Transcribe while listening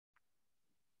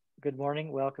Good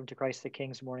morning. Welcome to Christ the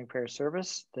King's morning prayer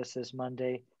service. This is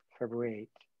Monday, February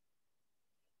 8th.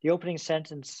 The opening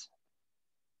sentence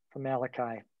from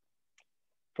Malachi.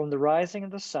 From the rising of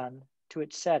the sun to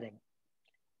its setting,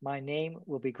 my name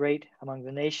will be great among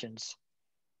the nations,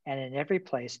 and in every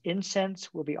place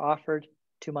incense will be offered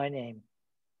to my name,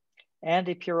 and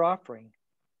a pure offering,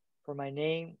 for my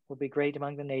name will be great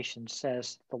among the nations,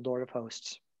 says the Lord of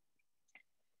hosts.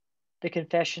 The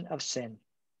confession of sin.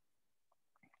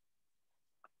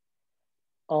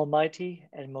 Almighty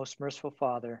and most merciful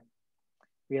Father,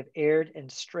 we have erred and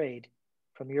strayed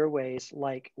from your ways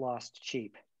like lost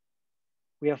sheep.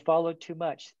 We have followed too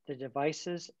much the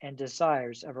devices and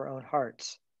desires of our own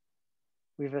hearts.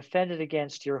 We have offended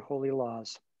against your holy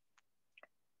laws.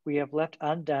 We have left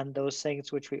undone those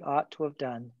things which we ought to have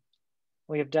done.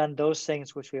 We have done those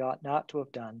things which we ought not to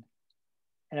have done.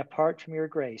 And apart from your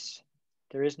grace,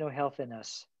 there is no health in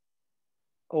us.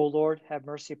 O Lord, have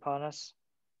mercy upon us.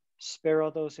 Spare all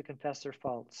those who confess their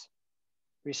faults.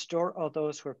 Restore all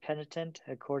those who are penitent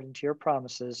according to your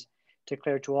promises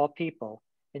declared to all people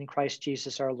in Christ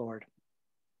Jesus our Lord.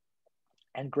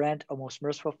 And grant, O most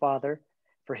merciful Father,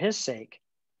 for his sake,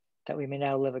 that we may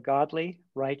now live a godly,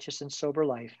 righteous, and sober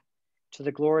life, to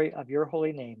the glory of your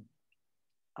holy name.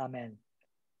 Amen.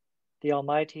 The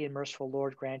Almighty and merciful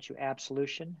Lord grant you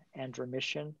absolution and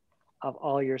remission of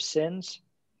all your sins,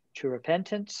 true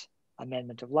repentance,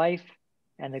 amendment of life,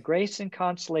 and the grace and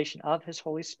consolation of his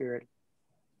Holy Spirit.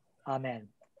 Amen.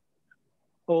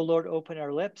 O Lord, open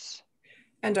our lips,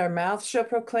 and our mouth shall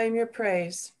proclaim your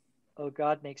praise. O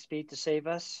God, make speed to save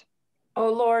us.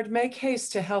 O Lord, make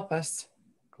haste to help us.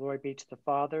 Glory be to the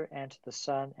Father, and to the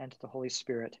Son, and to the Holy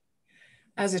Spirit.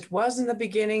 As it was in the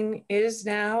beginning, is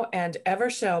now, and ever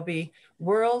shall be,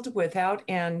 world without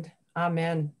end.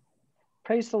 Amen.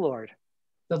 Praise the Lord.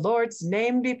 The Lord's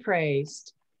name be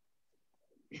praised.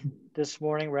 This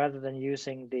morning, rather than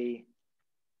using the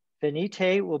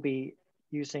Venite, we'll be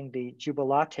using the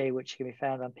Jubilate, which can be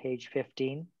found on page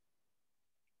 15.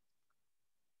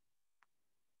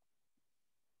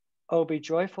 Oh, be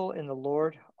joyful in the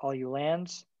Lord, all you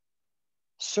lands.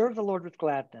 Serve the Lord with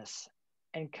gladness,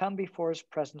 and come before his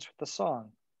presence with a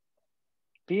song.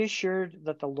 Be assured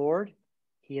that the Lord,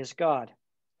 he is God.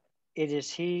 It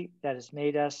is he that has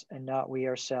made us, and not we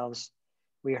ourselves.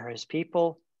 We are his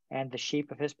people, and the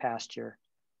sheep of his pasture.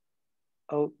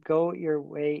 Oh, go your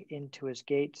way into his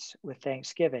gates with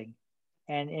thanksgiving,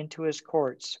 and into his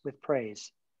courts with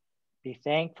praise. Be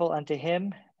thankful unto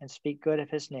him, and speak good of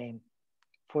his name.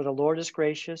 For the Lord is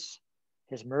gracious,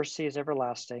 his mercy is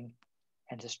everlasting,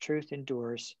 and his truth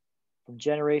endures from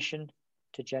generation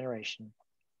to generation.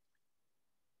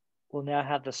 We'll now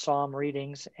have the Psalm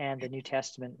readings and the New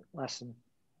Testament lesson.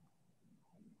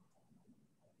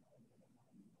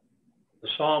 The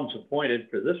Psalms appointed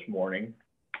for this morning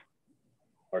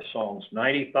are Psalms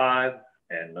 95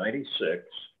 and 96,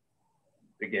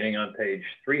 beginning on page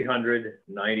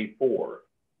 394.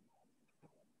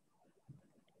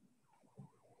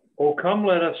 O come,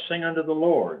 let us sing unto the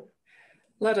Lord.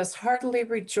 Let us heartily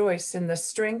rejoice in the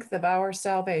strength of our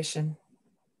salvation.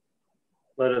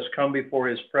 Let us come before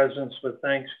his presence with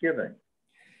thanksgiving.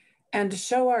 And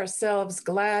show ourselves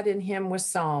glad in him with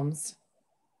psalms.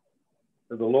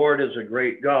 For the Lord is a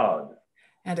great God.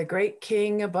 And a great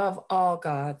King above all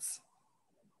gods.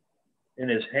 In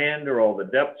his hand are all the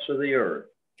depths of the earth.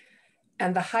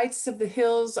 And the heights of the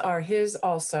hills are his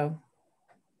also.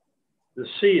 The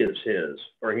sea is his,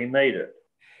 for he made it.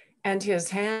 And his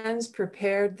hands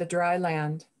prepared the dry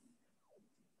land.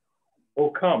 O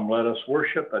come, let us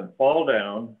worship and fall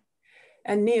down.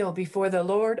 And kneel before the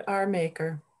Lord our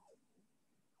Maker.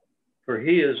 For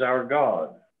he is our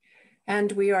God.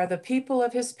 And we are the people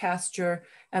of his pasture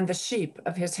and the sheep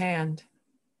of his hand.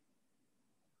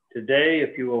 Today,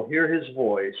 if you will hear his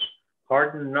voice,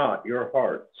 harden not your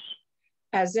hearts.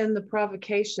 As in the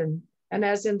provocation, and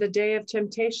as in the day of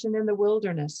temptation in the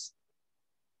wilderness.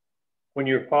 When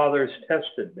your fathers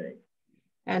tested me.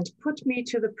 And put me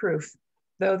to the proof,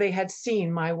 though they had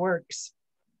seen my works.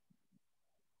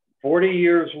 40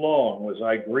 years long was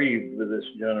I grieved with this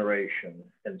generation,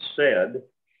 and said,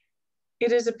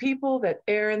 It is a people that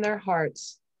err in their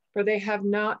hearts, for they have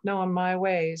not known my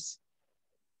ways.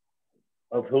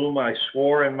 Of whom I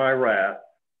swore in my wrath,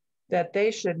 that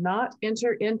they should not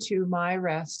enter into my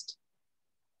rest.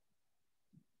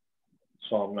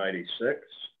 Psalm 96.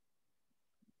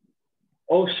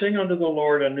 Oh, sing unto the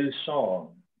Lord a new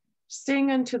song.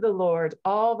 Sing unto the Lord,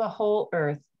 all the whole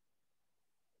earth.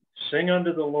 Sing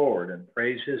unto the Lord and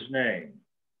praise his name.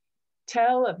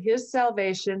 Tell of his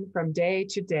salvation from day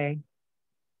to day.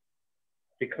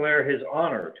 Declare his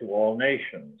honor to all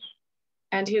nations.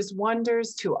 and his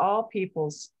wonders to all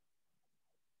peoples.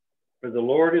 For the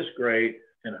Lord is great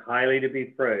and highly to be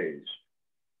praised.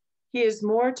 He is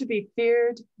more to be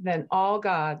feared than all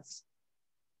gods.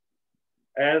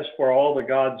 As for all the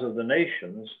gods of the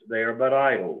nations, they are but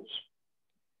idols.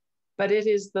 But it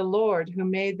is the Lord who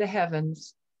made the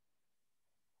heavens.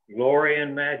 Glory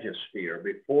and majesty are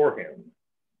before him.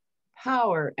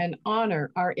 Power and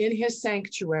honor are in his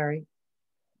sanctuary.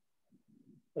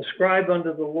 Ascribe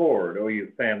unto the Lord, O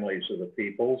you families of the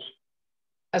peoples.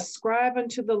 Ascribe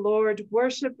unto the Lord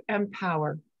worship and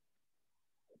power.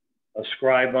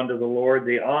 Ascribe unto the Lord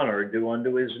the honor due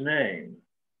unto his name.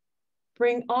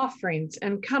 Bring offerings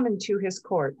and come into his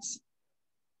courts.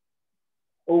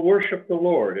 O worship the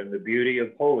Lord in the beauty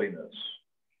of holiness.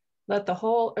 Let the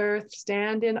whole earth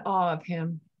stand in awe of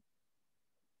him.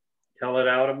 Tell it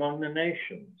out among the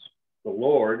nations. The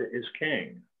Lord is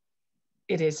king.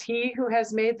 It is he who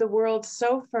has made the world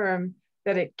so firm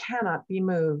that it cannot be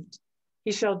moved.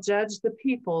 He shall judge the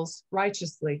peoples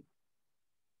righteously.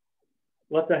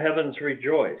 Let the heavens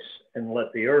rejoice, and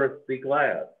let the earth be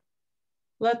glad.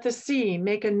 Let the sea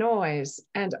make a noise,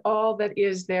 and all that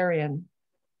is therein.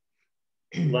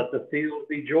 Let the field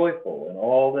be joyful, and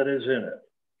all that is in it.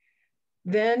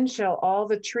 Then shall all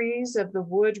the trees of the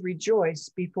wood rejoice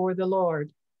before the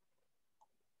Lord.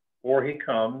 For he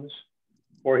comes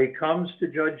to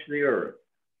judge the earth.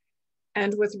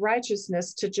 And with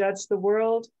righteousness to judge the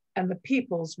world and the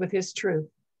peoples with his truth.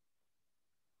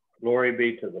 Glory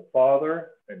be to the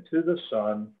Father, and to the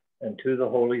Son, and to the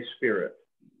Holy Spirit.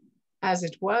 As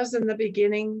it was in the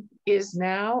beginning, is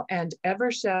now, and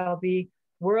ever shall be,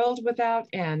 world without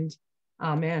end.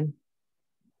 Amen.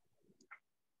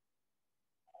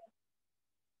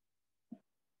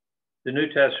 The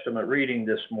New Testament reading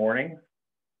this morning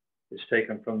is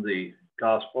taken from the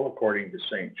Gospel according to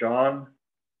St. John,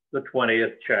 the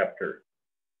 20th chapter.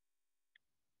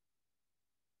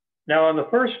 Now on the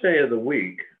first day of the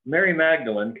week, Mary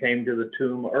Magdalene came to the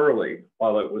tomb early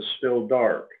while it was still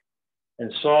dark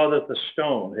and saw that the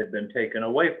stone had been taken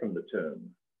away from the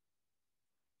tomb.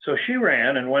 So she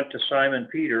ran and went to Simon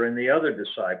Peter and the other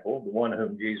disciple, the one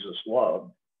whom Jesus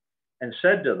loved, and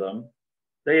said to them,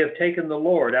 "They have taken the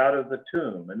Lord out of the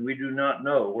tomb, and we do not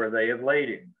know where they have laid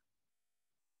him."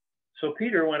 So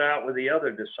Peter went out with the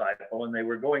other disciple, and they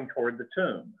were going toward the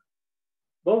tomb.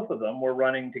 Both of them were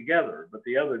running together, but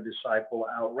the other disciple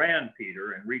outran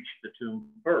Peter and reached the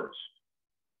tomb first.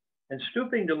 And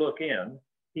stooping to look in,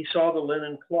 he saw the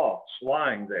linen cloths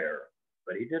lying there,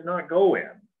 but he did not go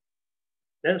in.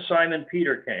 Then Simon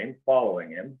Peter came, following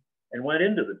him, and went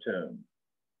into the tomb.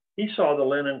 He saw the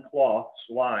linen cloths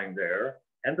lying there,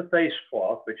 and the face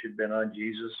cloth which had been on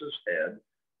Jesus' head,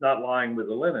 not lying with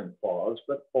the linen cloths,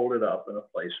 but folded up in a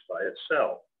place by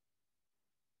itself.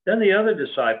 Then the other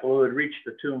disciple who had reached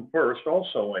the tomb first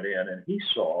also went in, and he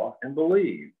saw and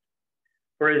believed.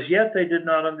 For as yet they did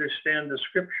not understand the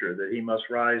scripture that he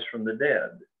must rise from the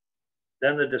dead.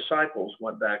 Then the disciples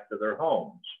went back to their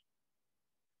homes.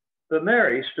 But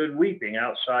Mary stood weeping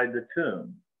outside the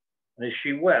tomb, and as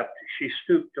she wept, she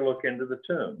stooped to look into the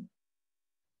tomb.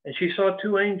 And she saw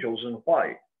two angels in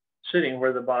white, sitting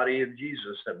where the body of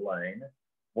Jesus had lain,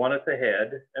 one at the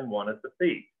head and one at the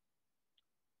feet.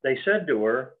 They said to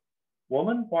her,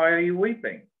 "Woman, why are you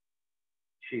weeping?"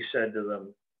 She said to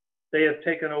them, "They have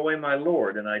taken away my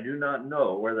Lord, and I do not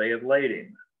know where they have laid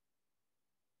him."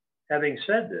 Having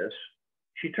said this,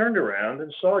 she turned around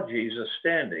and saw Jesus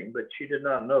standing, but she did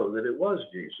not know that it was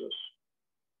Jesus.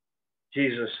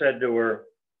 Jesus said to her,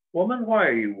 "Woman, why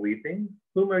are you weeping?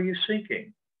 Whom are you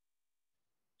seeking?"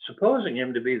 Supposing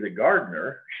him to be the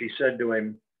gardener, she said to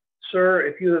him, "Sir,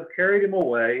 if you have carried him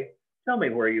away, tell me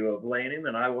where you have laid him,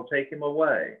 and I will take him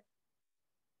away."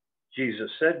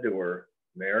 Jesus said to her,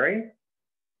 "Mary."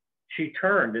 She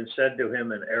turned and said to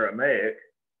him in Aramaic,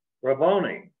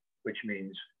 "Rabboni," which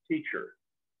means teacher.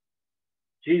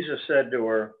 Jesus said to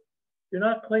her, "Do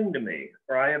not cling to me,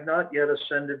 for I have not yet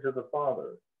ascended to the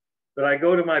Father. But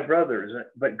go to my brothers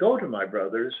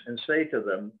and say to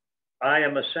them, I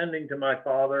am ascending to my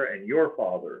Father and your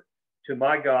Father, to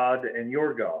my God and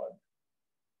your God."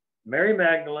 Mary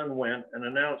Magdalene went and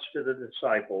announced to the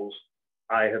disciples,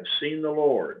 "I have seen the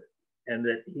Lord," and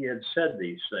that he had said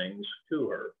these things to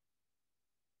her.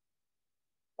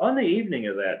 On the evening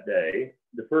of that day,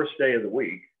 the first day of the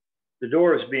week, the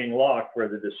doors being locked where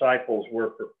the disciples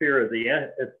were for fear of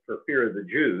the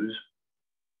Jews,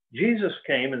 Jesus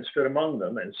came and stood among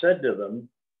them and said to them,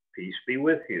 "Peace be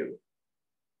with you."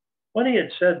 When he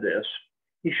had said this,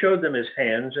 he showed them his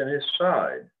hands and his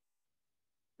side.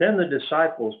 Then the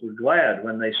disciples were glad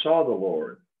when they saw the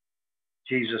Lord.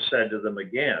 Jesus said to them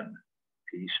again,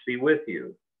 peace be with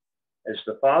you. As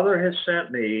the Father has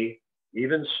sent me,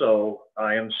 even so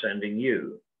I am sending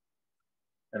you.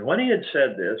 And when he had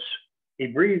said this, he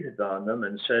breathed on them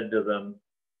and said to them,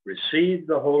 receive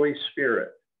the Holy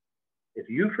Spirit. If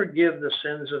you forgive the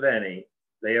sins of any,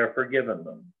 they are forgiven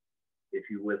them. If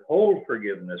you withhold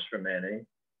forgiveness from any,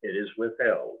 it is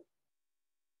withheld.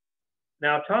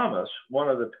 Now Thomas, one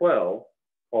of the 12,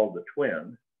 called the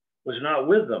twin, was not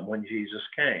with them when Jesus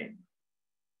came.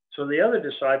 So the other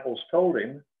disciples told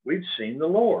him, we've seen the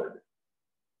Lord.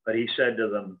 But he said to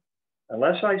them,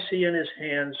 unless I see in his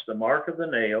hands the mark of the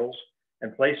nails,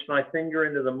 and place my finger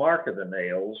into the mark of the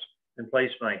nails, and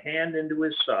place my hand into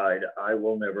his side, I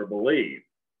will never believe.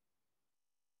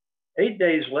 8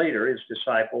 days later, his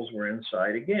disciples were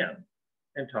inside again,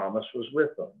 and Thomas was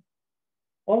with them.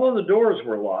 Although the doors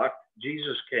were locked,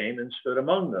 Jesus came and stood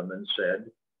among them and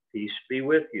said, peace be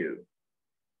with you.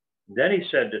 Then he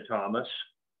said to Thomas,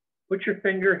 put your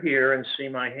finger here and see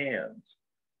my hands,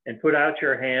 and put out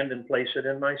your hand and place it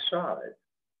in my side.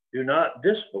 Do not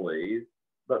disbelieve,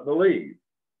 but believe.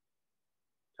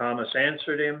 Thomas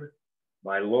answered him,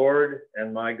 my Lord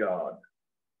and my God.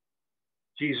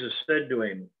 Jesus said to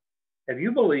him, have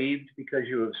you believed because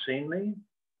you have seen me?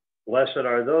 Blessed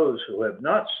are those who have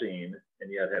not seen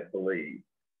and yet have believed.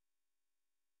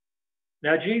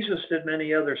 Now Jesus did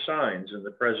many other signs in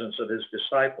the presence of his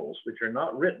disciples, which are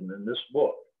not written in this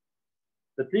book.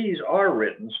 But these are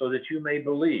written so that you may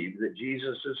believe that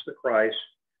Jesus is the Christ,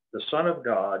 the Son of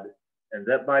God, and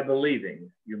that by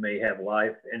believing you may have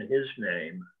life in his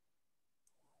name.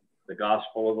 The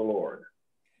Gospel of the Lord.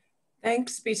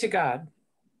 Thanks be to God.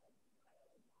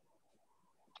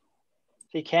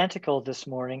 The canticle this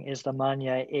morning is the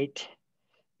Magna et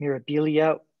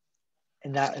Mirabilia,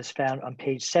 and that is found on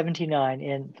page 79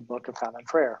 in the Book of Common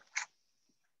Prayer.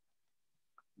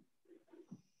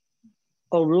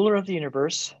 O ruler of the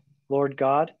universe, Lord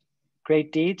God,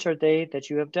 great deeds are they that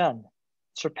you have done,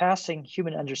 surpassing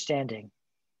human understanding.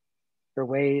 Your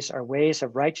ways are ways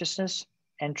of righteousness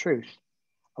and truth,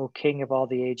 O King of all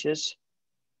the ages.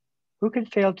 Who can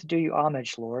fail to do you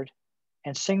homage, Lord,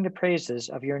 and sing the praises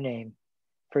of your name?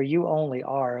 For you only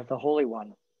are the Holy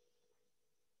One.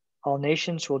 All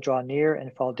nations will draw near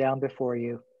and fall down before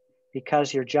you,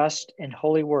 because your just and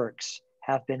holy works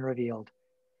have been revealed.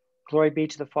 Glory be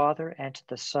to the Father, and to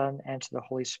the Son, and to the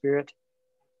Holy Spirit,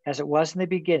 as it was in the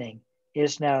beginning,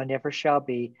 is now, and ever shall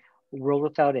be, world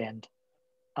without end.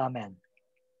 Amen.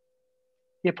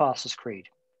 The Apostles' Creed.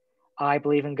 I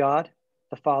believe in God,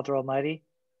 the Father Almighty,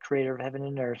 creator of heaven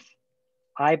and earth.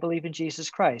 I believe in Jesus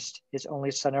Christ, his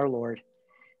only Son, our Lord.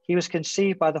 He was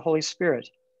conceived by the Holy Spirit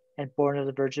and born of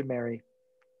the Virgin Mary.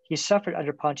 He suffered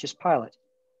under Pontius Pilate,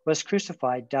 was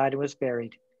crucified, died, and was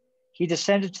buried. He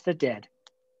descended to the dead.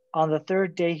 On the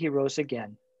third day he rose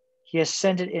again. He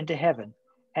ascended into heaven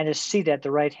and is seated at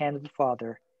the right hand of the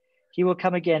Father. He will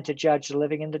come again to judge the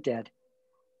living and the dead.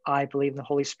 I believe in the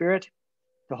Holy Spirit,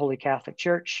 the Holy Catholic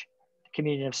Church, the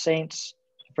communion of saints,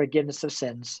 the forgiveness of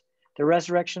sins, the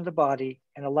resurrection of the body,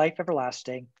 and a life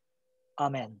everlasting.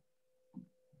 Amen.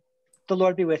 The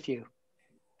Lord be with you.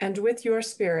 And with your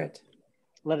spirit.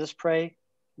 Let us pray.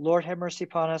 Lord, have mercy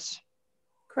upon us.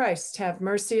 Christ, have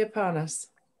mercy upon us.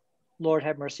 Lord,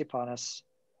 have mercy upon us.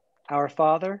 Our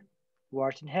Father, who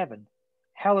art in heaven,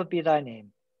 hallowed be thy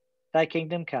name. Thy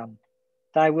kingdom come.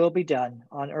 Thy will be done,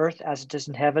 on earth as it is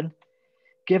in heaven.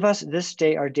 Give us this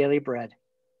day our daily bread,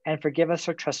 and forgive us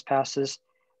our trespasses,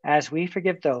 as we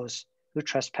forgive those who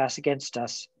trespass against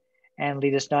us. And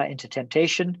lead us not into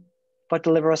temptation, but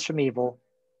deliver us from evil.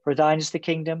 For thine is the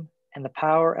kingdom, and the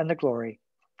power, and the glory,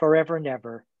 forever and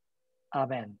ever.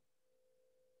 Amen.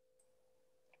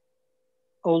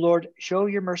 O Lord, show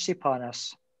your mercy upon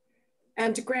us.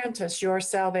 And grant us your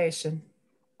salvation.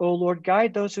 O Lord,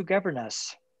 guide those who govern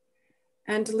us.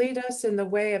 And lead us in the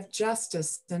way of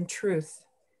justice and truth.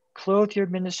 Clothe your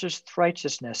ministers with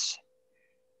righteousness.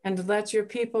 And let your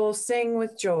people sing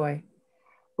with joy.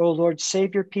 O Lord,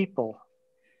 save your people.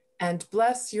 And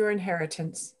bless your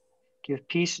inheritance. Give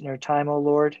peace in our time, O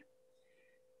Lord.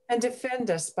 And defend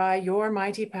us by your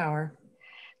mighty power.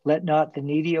 Let not the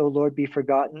needy, O Lord, be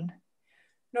forgotten.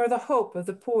 Nor the hope of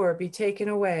the poor be taken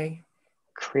away.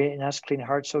 Create in us clean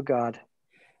hearts, O God.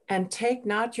 And take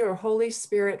not your Holy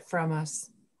Spirit from us.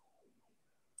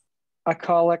 A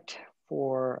collect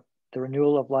for the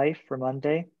renewal of life for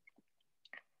Monday.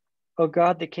 O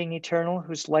God, the King eternal,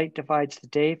 whose light divides the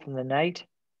day from the night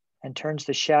and turns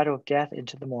the shadow of death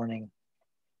into the morning.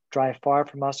 Drive far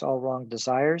from us all wrong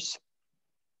desires.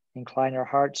 Incline our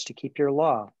hearts to keep your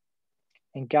law,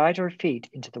 and guide our feet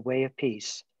into the way of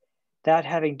peace, that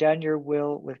having done your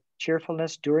will with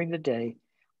cheerfulness during the day,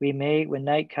 we may, when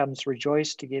night comes,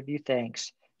 rejoice to give you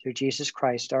thanks through Jesus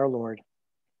Christ our Lord.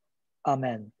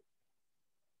 Amen.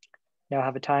 Now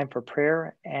have a time for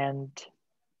prayer and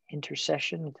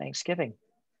intercession and thanksgiving.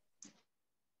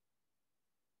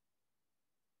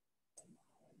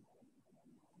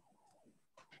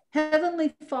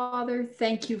 Heavenly Father,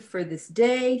 thank you for this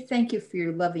day. Thank you for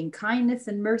your loving kindness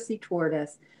and mercy toward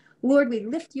us. Lord, we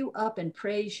lift you up and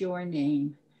praise your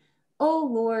name. Oh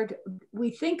Lord, we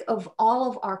think of all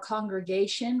of our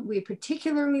congregation. We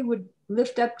particularly would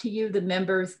lift up to you the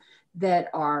members that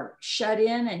are shut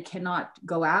in and cannot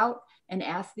go out, and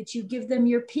ask that you give them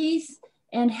your peace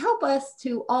and help us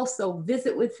to also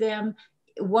visit with them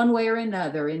one way or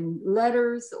another, in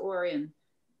letters or in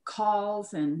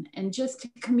calls, and just to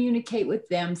communicate with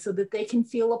them so that they can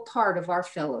feel a part of our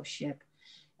fellowship.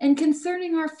 And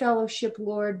concerning our fellowship,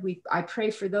 Lord, I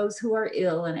pray for those who are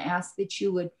ill and ask that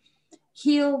you would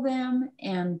heal them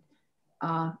and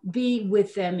be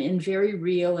with them in very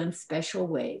real and special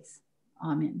ways.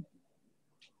 Amen.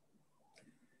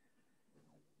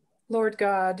 Lord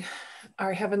God,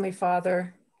 our Heavenly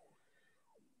Father,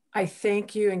 I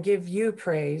thank you and give you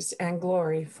praise and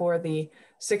glory for the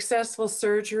successful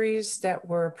surgeries that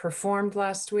were performed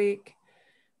last week,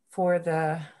 for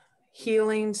the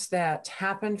healings that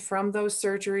happened from those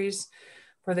surgeries,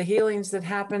 for the healings that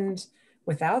happened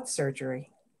without surgery.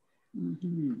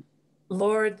 Mm-hmm.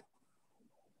 Lord,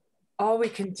 all we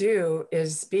can do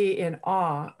is be in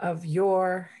awe of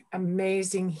your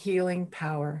amazing healing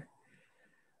power.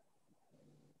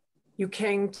 You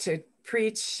came to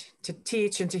preach, to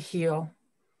teach, and to heal.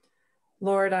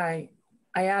 Lord, I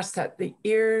ask that the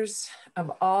ears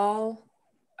of all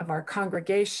of our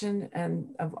congregation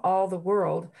and of all the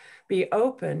world be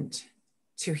opened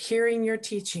to hearing your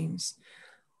teachings.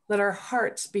 Let our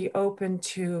hearts be open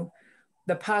to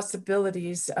the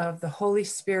possibilities of the Holy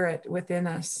Spirit within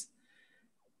us.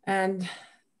 And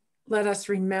let us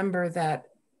remember that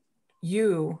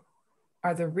you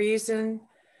are the reason,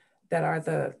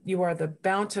 you are the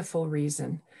bountiful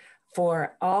reason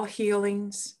for all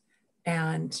healings.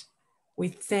 And we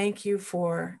thank you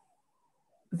for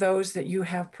those that you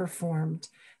have performed.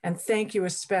 And thank you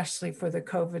especially for the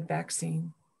COVID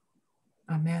vaccine.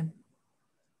 Amen.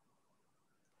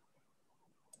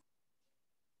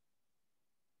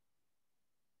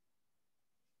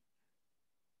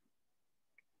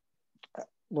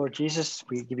 Lord Jesus,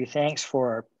 we give you thanks for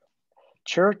our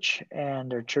church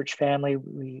and our church family.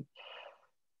 We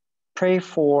pray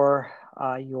for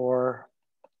your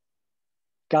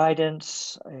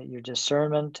guidance, your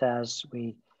discernment as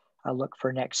we look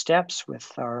for next steps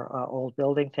with our old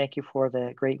building. Thank you for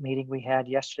the great meeting we had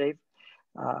yesterday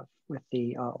with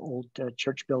the old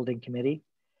church building committee.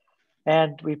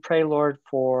 And we pray, Lord,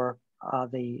 for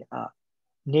the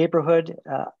neighborhood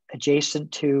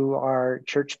adjacent to our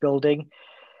church building.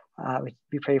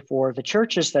 We pray for the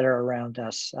churches that are around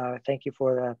us. Thank you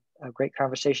for a great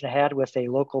conversation I had with a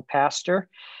local pastor.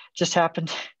 Just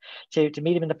happened to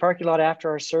meet him in the parking lot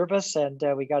after our service, and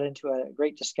we got into a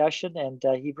great discussion, and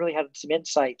he really had some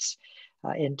insights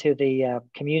into the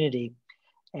community.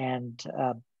 And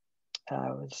I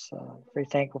was very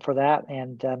thankful for that,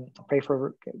 and pray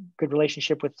for a good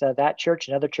relationship with that church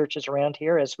and other churches around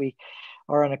here as we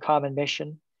are on a common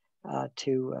mission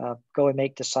to go and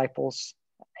make disciples.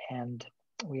 And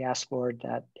we ask, Lord,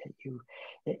 that you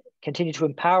continue to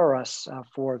empower us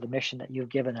for the mission that you've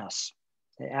given us,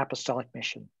 the apostolic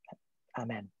mission.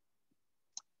 Amen.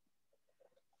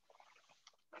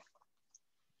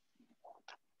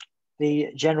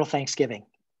 The general thanksgiving.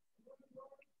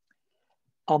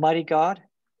 Almighty God,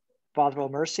 Father of all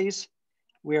mercies,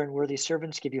 we are unworthy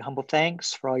servants, give you humble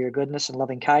thanks for all your goodness and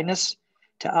loving kindness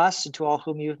to us and to all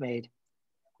whom you have made.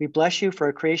 We bless you for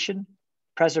our creation,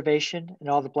 preservation, and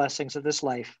all the blessings of this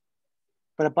life,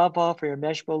 but above all for your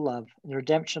immeasurable love and the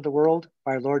redemption of the world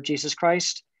by our Lord Jesus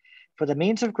Christ, for the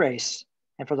means of grace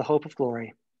and for the hope of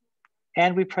glory.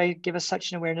 And we pray, give us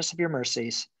such an awareness of your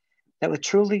mercies, that with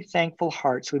truly thankful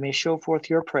hearts we may show forth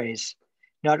your praise,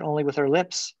 not only with our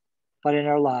lips, but in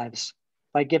our lives,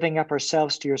 by giving up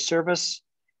ourselves to your service,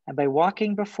 and by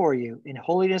walking before you in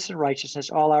holiness and righteousness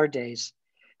all our days,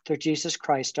 through Jesus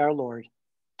Christ our Lord,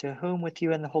 to whom with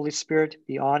you and the Holy Spirit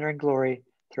be honor and glory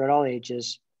throughout all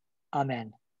ages.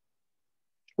 Amen.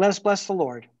 Let us bless the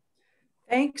Lord.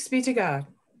 Thanks be to God.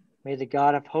 May the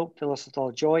God of hope fill us with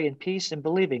all joy and peace in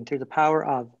believing through the power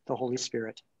of the Holy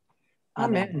Spirit.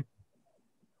 Amen. Amen.